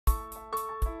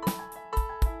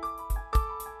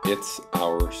It's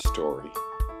Our Story.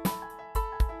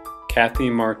 Kathy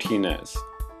Martinez,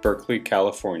 Berkeley,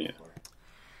 California.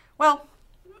 Well,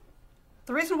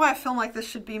 the reason why a film like this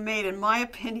should be made, in my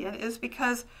opinion, is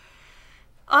because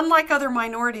unlike other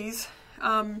minorities,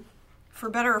 for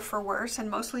better or for worse, and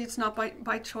mostly it's not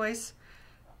by choice,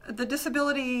 the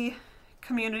disability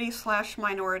community /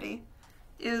 minority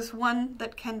is one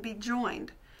that can be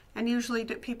joined. And usually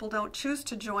people don't choose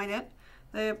to join it.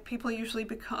 The people usually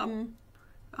become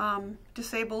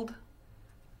disabled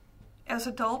as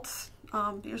adults.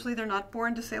 Usually they're not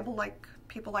born disabled like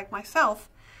people like myself.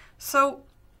 So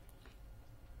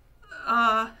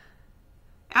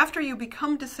after you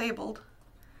become disabled,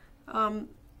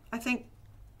 I think,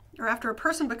 or after a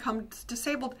person becomes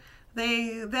disabled,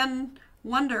 they then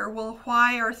wonder, well,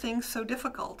 why are things so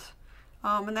difficult?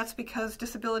 And that's because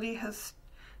disability has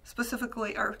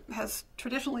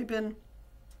traditionally been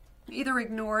either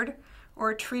ignored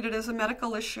or treated as a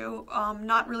medical issue,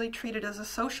 not really treated as a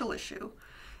social issue.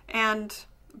 And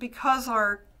because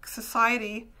our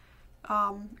society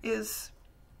has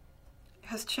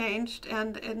changed,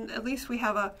 and at least we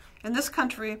have in this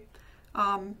country,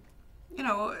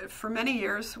 for many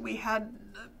years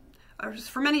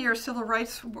civil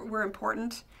rights were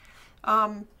important.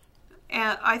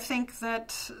 And I think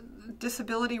that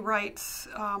disability rights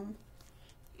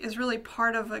is really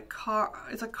part of a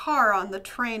car on the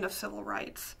train of civil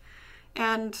rights.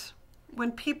 And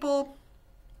when people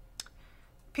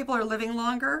are living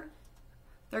longer,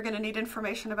 they're going to need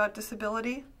information about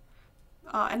disability,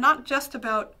 and not just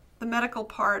about the medical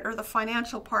part or the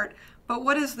financial part, but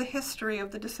what is the history of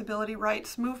the disability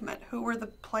rights movement? Who were the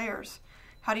players?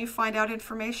 How do you find out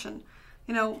information?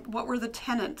 What were the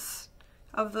tenets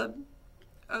of the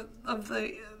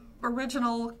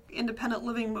original independent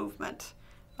living movement?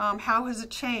 How has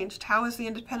it changed? How has the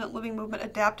independent living movement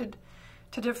adapted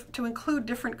to include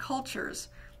different cultures?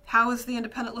 How is the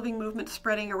independent living movement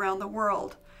spreading around the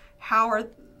world? How are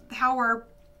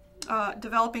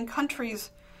developing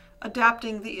countries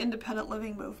adapting the independent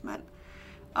living movement?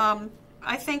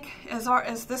 I think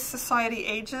as this society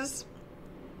ages,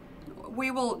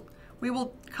 we will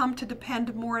come to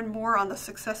depend more and more on the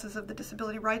successes of the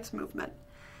disability rights movement,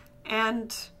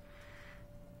 and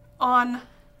on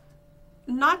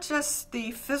not just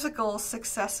the physical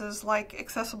successes like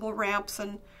accessible ramps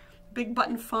and big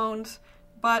button phones,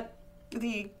 but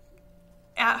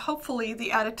hopefully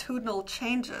the attitudinal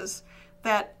changes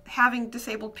that having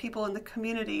disabled people in the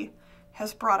community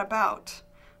has brought about,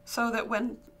 so that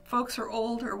when folks are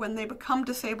old or when they become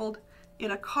disabled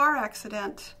in a car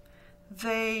accident,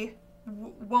 they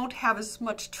won't have as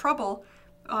much trouble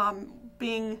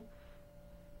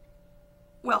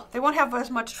they won't have as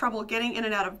much trouble getting in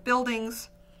and out of buildings,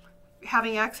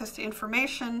 having access to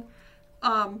information,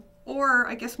 or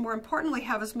I guess more importantly,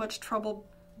 have as much trouble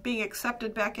being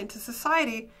accepted back into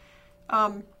society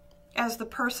as the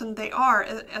person they are,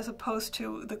 as opposed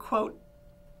to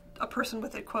a person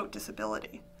with a quote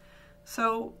disability.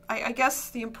 So I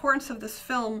guess the importance of this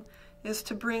film is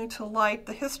to bring to light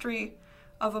the history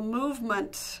of a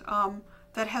movement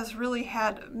that has really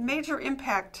had major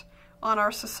impact on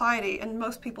our society, and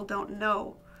most people don't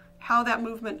know how that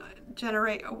movement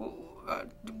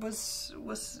was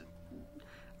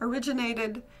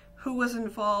originated, who was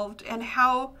involved, and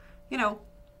how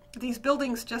these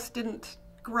buildings just didn't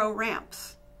grow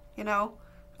ramps.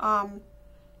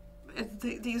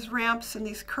 These ramps and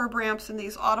these curb ramps and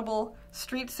these audible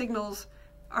street signals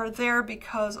are there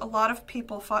because a lot of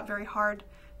people fought very hard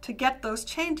to get those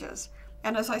changes.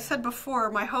 And as I said before,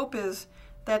 my hope is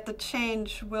that the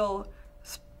change will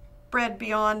spread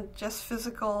beyond just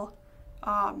physical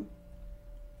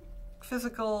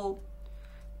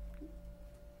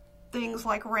things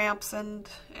like ramps and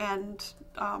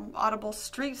audible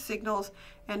street signals,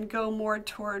 and go more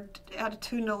toward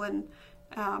attitudinal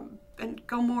and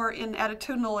go more in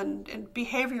attitudinal and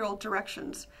behavioral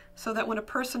directions, so that when a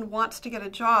person wants to get a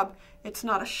job, it's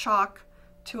not a shock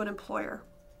to an employer.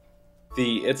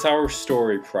 The It's Our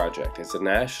Story project is a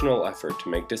national effort to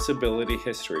make disability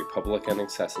history public and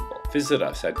accessible. Visit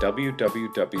us at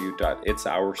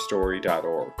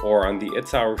www.itsourstory.org or on the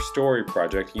It's Our Story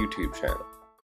project YouTube channel.